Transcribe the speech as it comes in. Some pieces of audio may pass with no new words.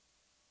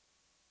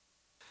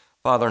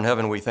Father in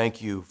heaven, we thank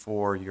you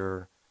for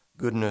your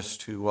goodness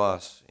to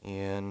us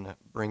in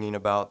bringing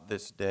about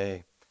this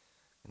day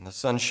and the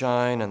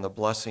sunshine and the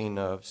blessing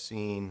of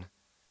seeing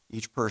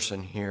each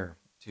person here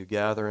to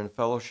gather in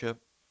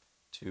fellowship,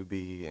 to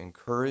be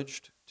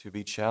encouraged, to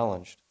be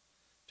challenged,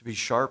 to be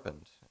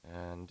sharpened,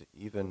 and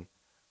even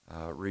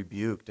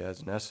rebuked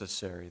as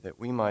necessary, that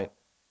we might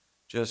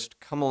just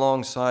come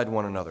alongside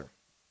one another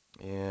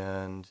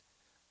and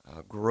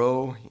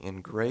grow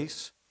in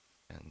grace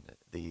and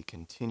the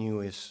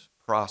continuous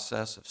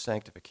process of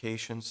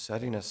sanctification,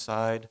 setting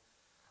aside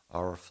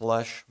our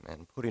flesh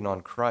and putting on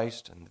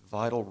Christ, and the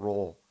vital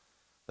role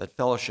that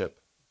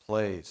fellowship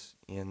plays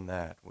in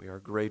that. We are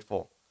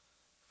grateful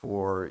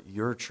for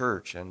your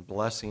church and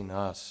blessing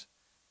us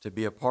to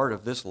be a part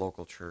of this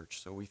local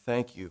church. So we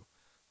thank you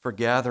for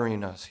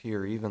gathering us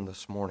here even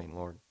this morning,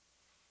 Lord.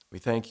 We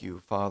thank you,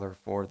 Father,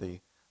 for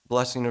the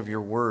blessing of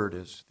your word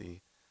as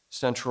the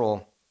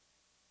central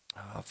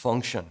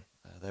function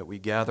that we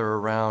gather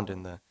around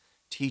in the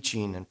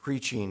teaching and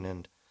preaching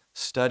and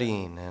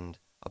studying and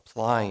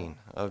applying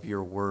of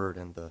your word,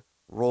 and the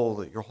role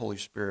that your Holy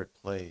Spirit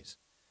plays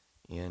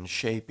in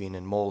shaping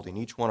and molding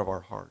each one of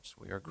our hearts.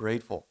 We are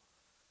grateful,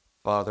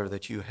 Father,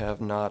 that you have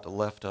not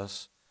left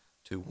us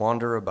to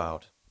wander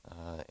about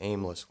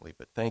aimlessly,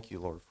 but thank you,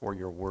 Lord, for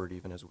your word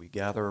even as we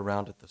gather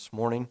around it this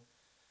morning.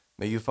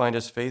 May you find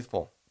us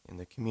faithful in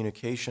the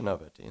communication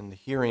of it, in the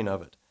hearing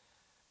of it,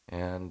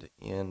 and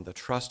in the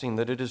trusting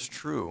that it is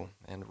true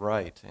and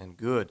right and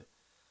good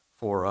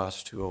for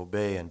us to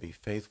obey and be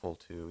faithful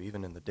to,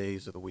 even in the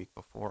days of the week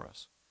before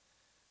us.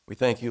 We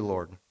thank you,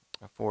 Lord,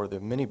 for the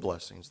many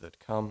blessings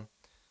that come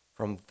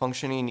from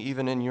functioning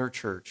even in your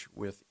church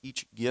with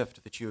each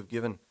gift that you have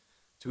given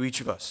to each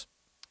of us,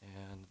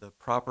 and the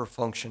proper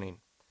functioning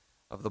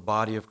of the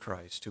body of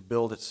Christ to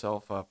build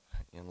itself up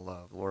in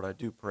love. Lord, I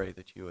do pray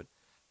that you would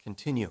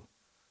continue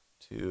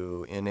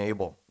to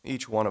enable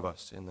each one of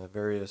us in the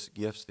various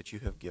gifts that you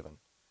have given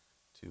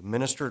to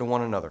minister to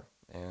one another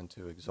and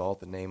to exalt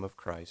the name of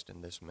Christ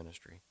in this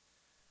ministry.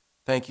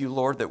 Thank you,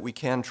 Lord, that we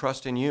can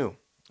trust in you,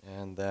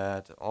 and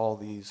that all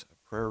these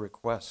prayer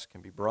requests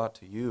can be brought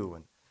to you,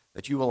 and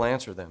that you will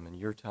answer them in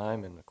your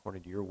time and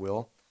according to your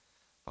will.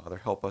 Father,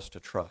 help us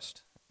to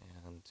trust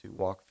and to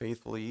walk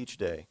faithfully each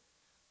day,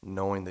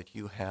 knowing that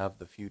you have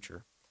the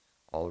future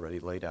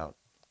already laid out.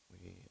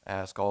 We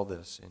ask all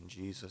this in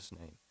Jesus'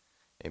 name.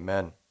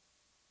 Amen.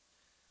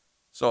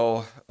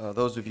 So,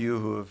 those of you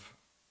who have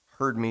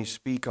heard me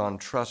speak on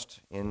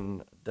trust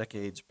in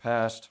decades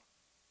past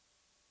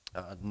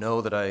know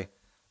that I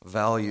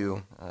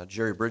value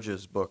Jerry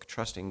Bridges' book,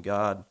 Trusting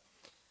God,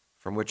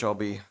 from which I'll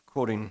be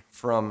quoting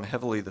from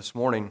heavily this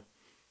morning.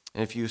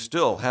 And if you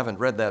still haven't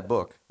read that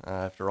book,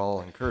 after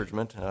all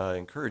encouragement, I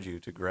encourage you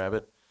to grab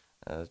it,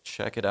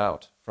 check it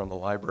out from the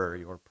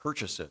library, or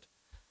purchase it.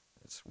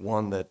 It's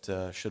one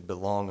that should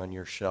belong on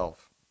your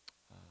shelf.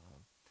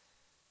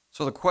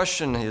 So the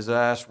question is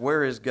asked,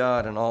 where is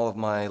God in all of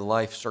my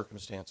life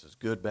circumstances,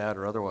 good, bad,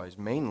 or otherwise?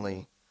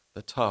 Mainly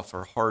the tough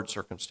or hard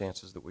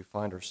circumstances that we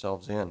find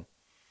ourselves in.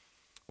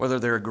 Whether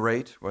they're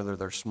great, whether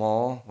they're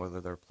small, whether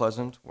they're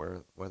pleasant,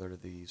 whether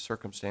the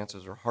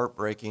circumstances are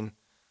heartbreaking,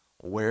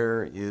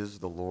 where is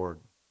the Lord?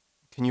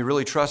 Can you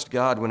really trust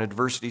God when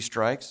adversity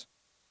strikes,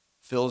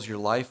 fills your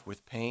life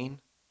with pain?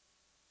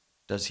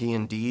 Does he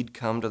indeed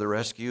come to the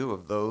rescue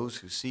of those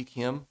who seek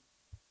him?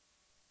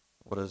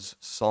 What does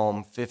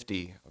Psalm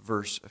 50,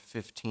 verse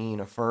 15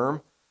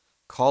 affirm?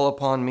 Call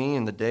upon me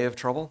in the day of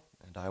trouble,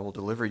 and I will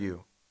deliver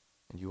you,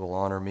 and you will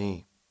honor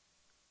me.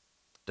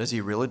 Does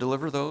he really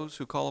deliver those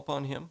who call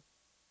upon him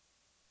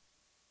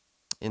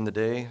in the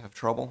day of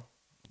trouble?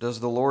 Does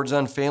the Lord's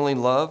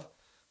unfailing love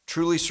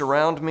truly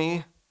surround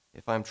me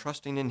if I'm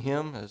trusting in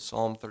him, as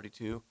Psalm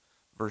 32,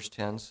 verse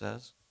 10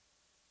 says?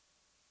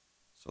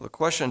 So the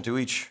question to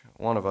each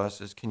one of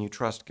us is, can you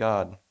trust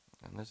God?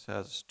 And this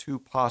has two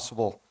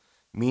possible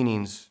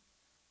meanings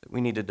that we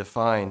need to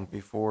define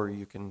before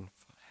you can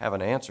have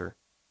an answer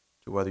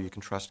to whether you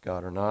can trust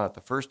God or not.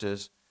 The first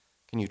is,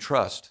 can you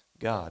trust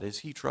God? Is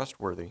he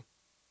trustworthy?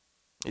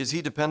 Is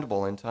he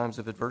dependable in times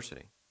of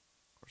adversity?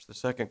 Of course, the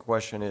second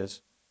question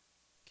is,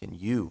 can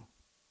you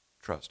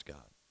trust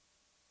God?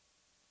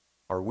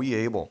 Are we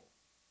able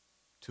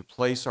to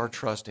place our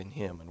trust in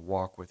him and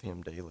walk with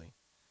him daily?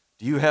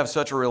 Do you have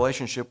such a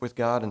relationship with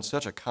God and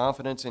such a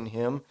confidence in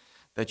him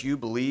that you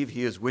believe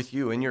he is with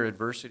you in your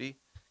adversity,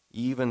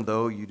 even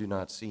though you do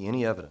not see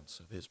any evidence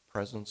of his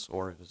presence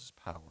or of his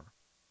power?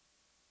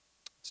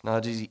 It's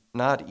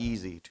not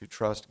easy to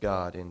trust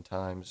God in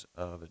times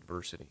of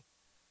adversity.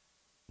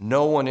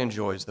 No one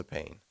enjoys the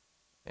pain,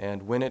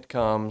 and when it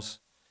comes,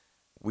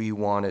 we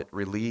want it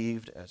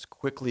relieved as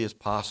quickly as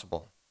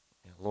possible.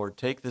 Lord,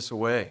 take this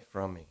away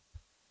from me.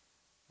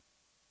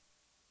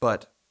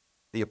 But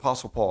the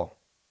Apostle Paul,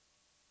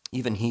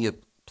 even he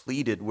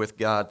pleaded with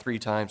God 3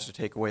 times to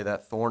take away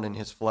that thorn in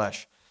his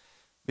flesh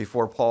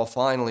before Paul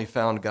finally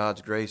found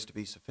God's grace to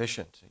be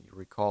sufficient. You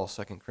recall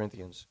 2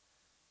 Corinthians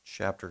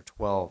chapter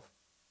 12.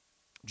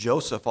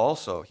 Joseph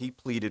also, he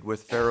pleaded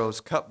with Pharaoh's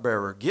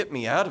cupbearer, get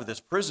me out of this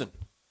prison.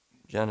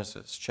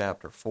 Genesis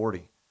chapter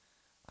 40.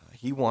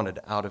 He wanted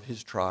out of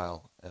his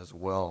trial as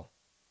well.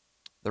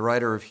 The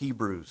writer of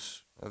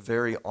Hebrews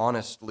very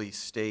honestly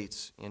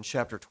states in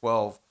chapter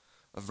 12,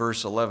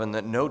 verse 11,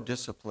 that no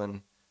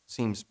discipline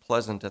seems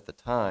pleasant at the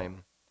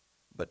time,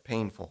 but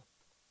painful.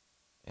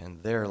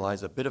 And there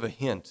lies a bit of a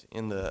hint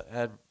in the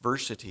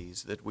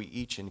adversities that we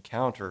each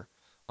encounter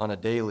on a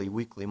daily,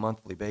 weekly,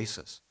 monthly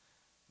basis,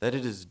 that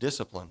it is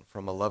discipline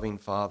from a loving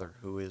Father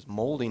who is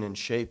molding and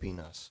shaping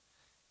us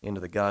into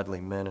the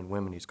godly men and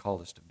women He's called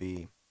us to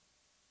be.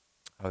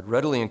 I would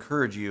readily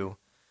encourage you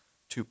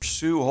to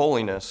pursue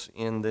holiness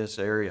in this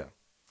area,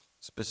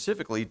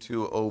 specifically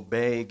to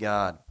obey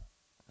God.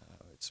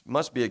 It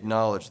must be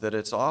acknowledged that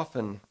it's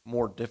often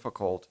more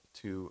difficult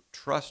to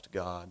trust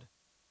God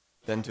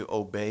than to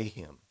obey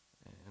Him.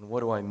 And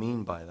what do I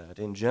mean by that?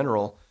 In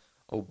general,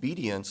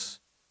 obedience,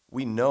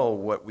 we know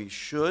what we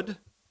should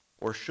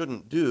or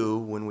shouldn't do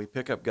when we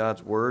pick up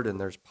God's word, and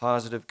there's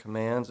positive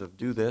commands of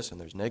do this, and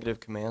there's negative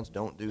commands,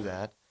 don't do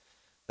that.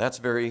 That's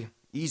very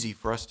easy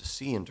for us to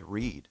see and to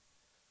read.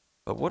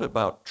 But what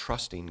about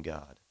trusting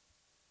God?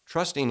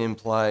 Trusting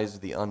implies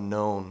the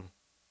unknown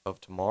of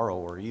tomorrow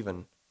or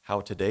even how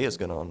today is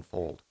going to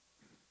unfold.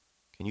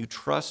 Can you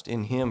trust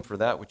in Him for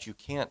that which you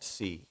can't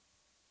see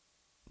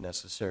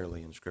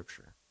necessarily in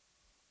Scripture?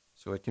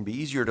 So it can be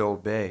easier to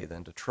obey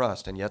than to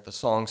trust, and yet the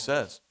song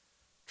says,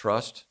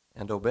 trust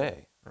and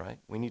obey, right?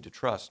 We need to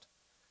trust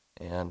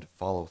and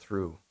follow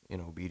through in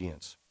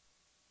obedience.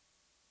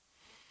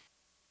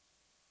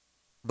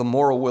 The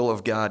moral will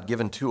of God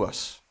given to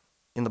us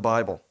in the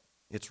Bible,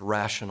 it's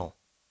rational,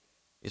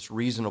 it's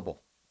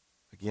reasonable.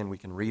 Again, we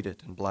can read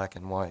it in black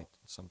and white,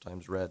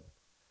 sometimes red.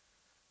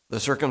 The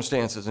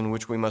circumstances in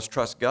which we must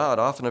trust God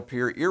often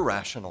appear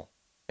irrational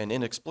and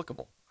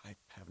inexplicable. I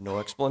have no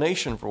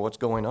explanation for what's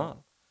going on.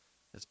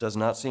 This does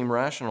not seem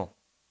rational.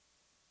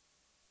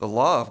 The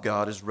law of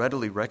God is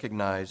readily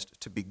recognized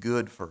to be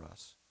good for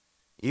us,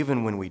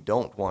 even when we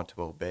don't want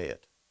to obey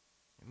it.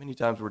 Many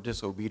times we're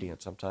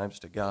disobedient sometimes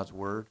to God's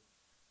word,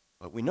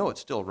 but we know it's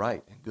still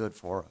right and good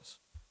for us.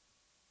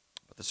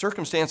 But the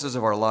circumstances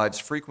of our lives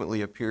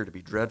frequently appear to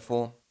be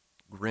dreadful,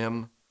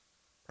 grim,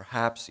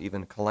 perhaps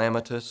even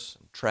calamitous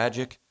and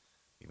tragic.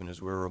 Even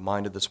as we were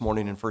reminded this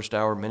morning in first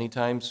hour, many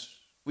times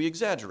we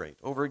exaggerate,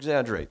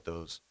 over-exaggerate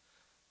those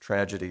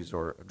tragedies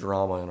or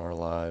drama in our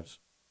lives.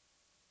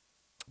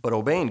 But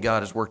obeying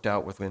God is worked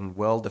out within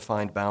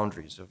well-defined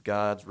boundaries of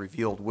God's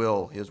revealed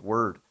will, His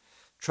word.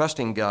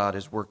 Trusting God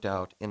is worked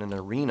out in an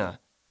arena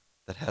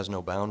that has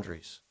no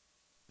boundaries,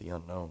 the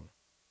unknown.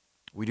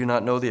 We do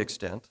not know the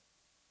extent,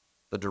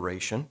 the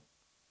duration,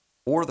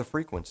 or the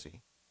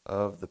frequency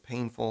of the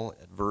painful,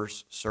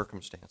 adverse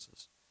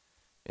circumstances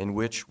in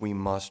which we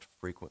must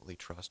frequently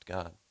trust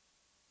God.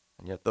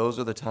 And yet those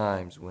are the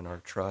times when our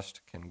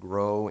trust can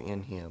grow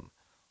in Him,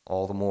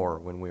 all the more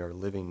when we are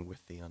living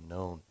with the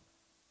unknown.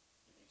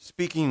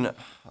 Speaking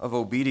of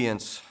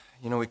obedience,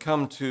 we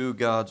come to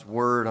God's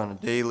word on a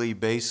daily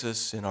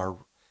basis in our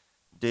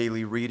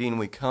daily reading.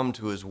 We come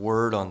to His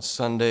word on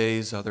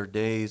Sundays, other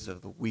days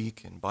of the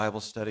week in Bible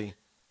study.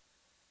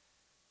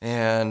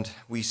 And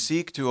we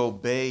seek to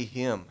obey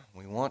Him.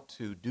 We want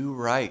to do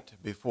right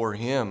before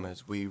Him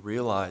as we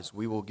realize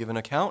we will give an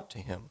account to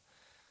Him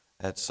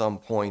at some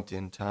point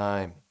in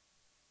time.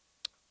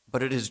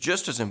 But it is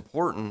just as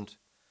important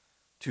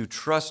to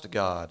trust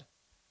God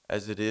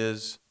as it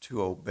is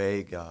to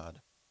obey God.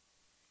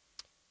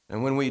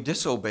 And when we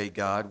disobey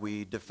God,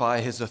 we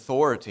defy His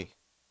authority.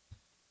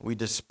 We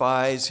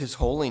despise His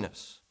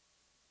holiness.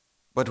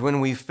 But when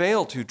we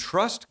fail to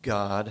trust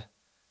God,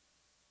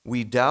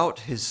 we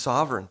doubt His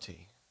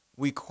sovereignty.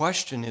 We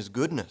question His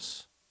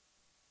goodness.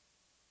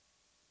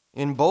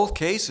 In both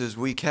cases,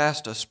 we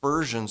cast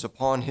aspersions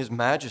upon His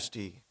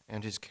majesty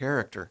and His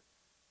character.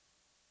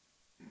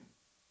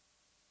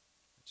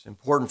 It's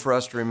important for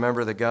us to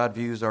remember that God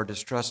views our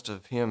distrust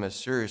of Him as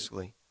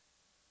seriously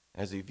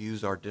as He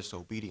views our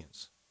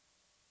disobedience.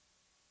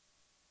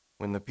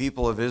 When the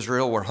people of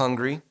Israel were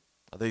hungry,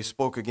 they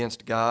spoke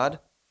against God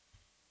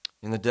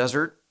in the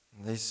desert.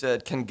 They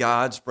said, "Can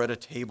God spread a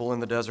table in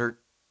the desert?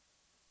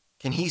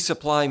 Can He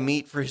supply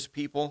meat for His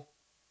people?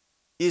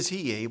 Is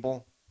He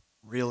able?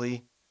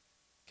 Really?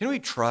 Can we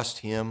trust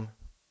Him?"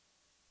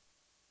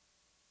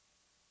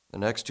 The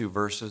next two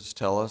verses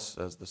tell us,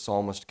 as the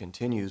psalmist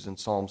continues in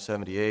Psalm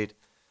 78,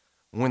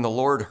 when the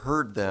Lord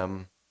heard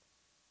them,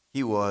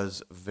 He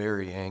was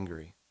very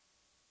angry,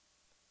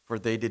 for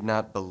they did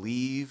not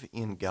believe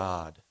in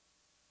God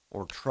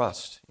or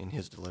trust in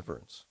His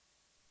deliverance.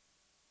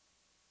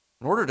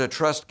 In order to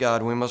trust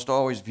God, we must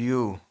always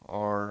view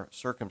our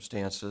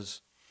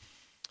circumstances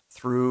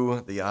through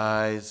the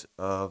eyes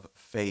of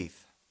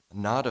faith,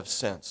 not of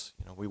sense.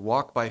 We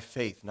walk by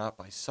faith, not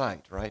by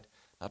sight, right?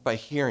 Not by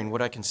hearing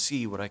what I can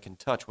see, what I can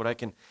touch, what I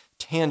can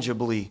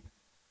tangibly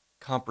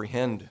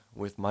comprehend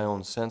with my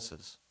own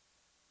senses.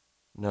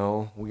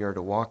 No, we are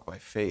to walk by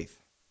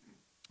faith.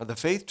 The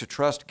faith to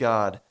trust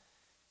God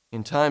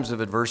in times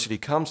of adversity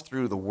comes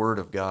through the Word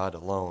of God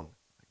alone.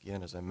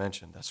 Again, as I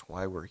mentioned, that's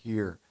why we're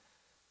here.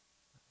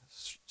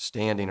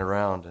 standing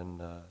around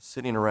and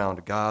sitting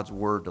around God's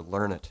Word to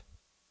learn it.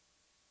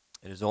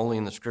 It is only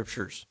in the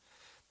Scriptures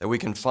that we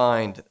can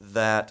find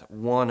that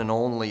one and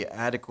only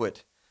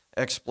adequate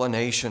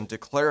explanation to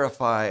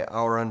clarify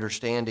our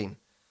understanding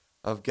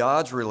of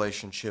God's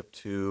relationship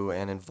to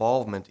and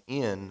involvement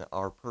in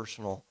our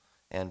personal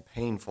and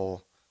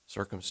painful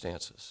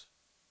circumstances.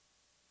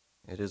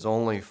 It is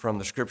only from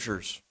the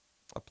Scriptures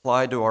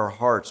applied to our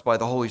hearts by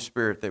the Holy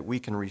Spirit that we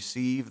can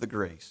receive the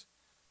grace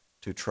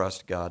to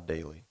trust God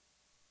daily.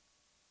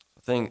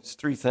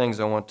 Three things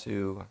I want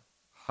to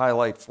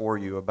highlight for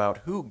you about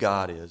who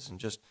God is, and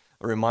just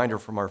a reminder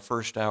from our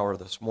first hour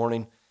this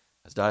morning.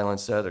 As Dylan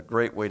said, a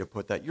great way to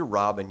put that, you're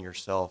robbing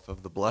yourself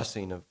of the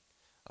blessing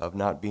of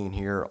not being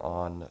here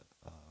on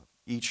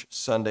each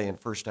Sunday and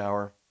first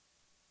hour.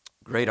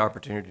 Great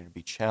opportunity to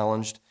be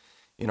challenged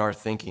in our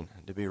thinking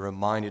and to be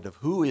reminded of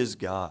who is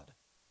God.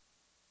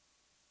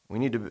 We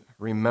need to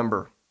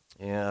remember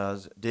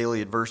as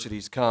daily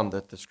adversities come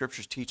that the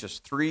Scriptures teach us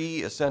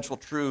three essential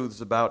truths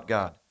about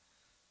God.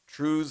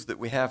 Truths that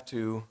we have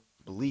to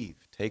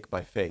believe, take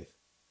by faith,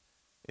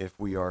 if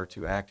we are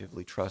to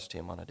actively trust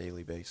Him on a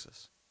daily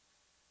basis.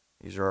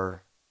 These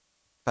are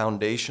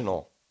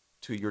foundational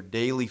to your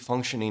daily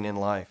functioning in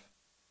life.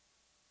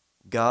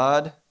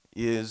 God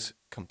is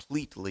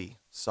completely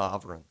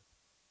sovereign.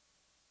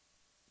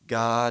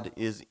 God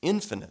is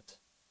infinite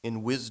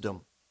in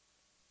wisdom.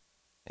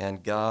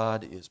 And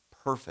God is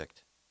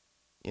perfect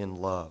in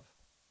love.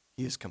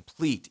 He is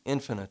complete,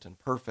 infinite, and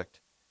perfect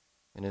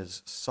in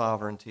His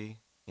sovereignty,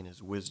 in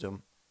His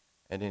wisdom,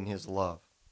 and in His love.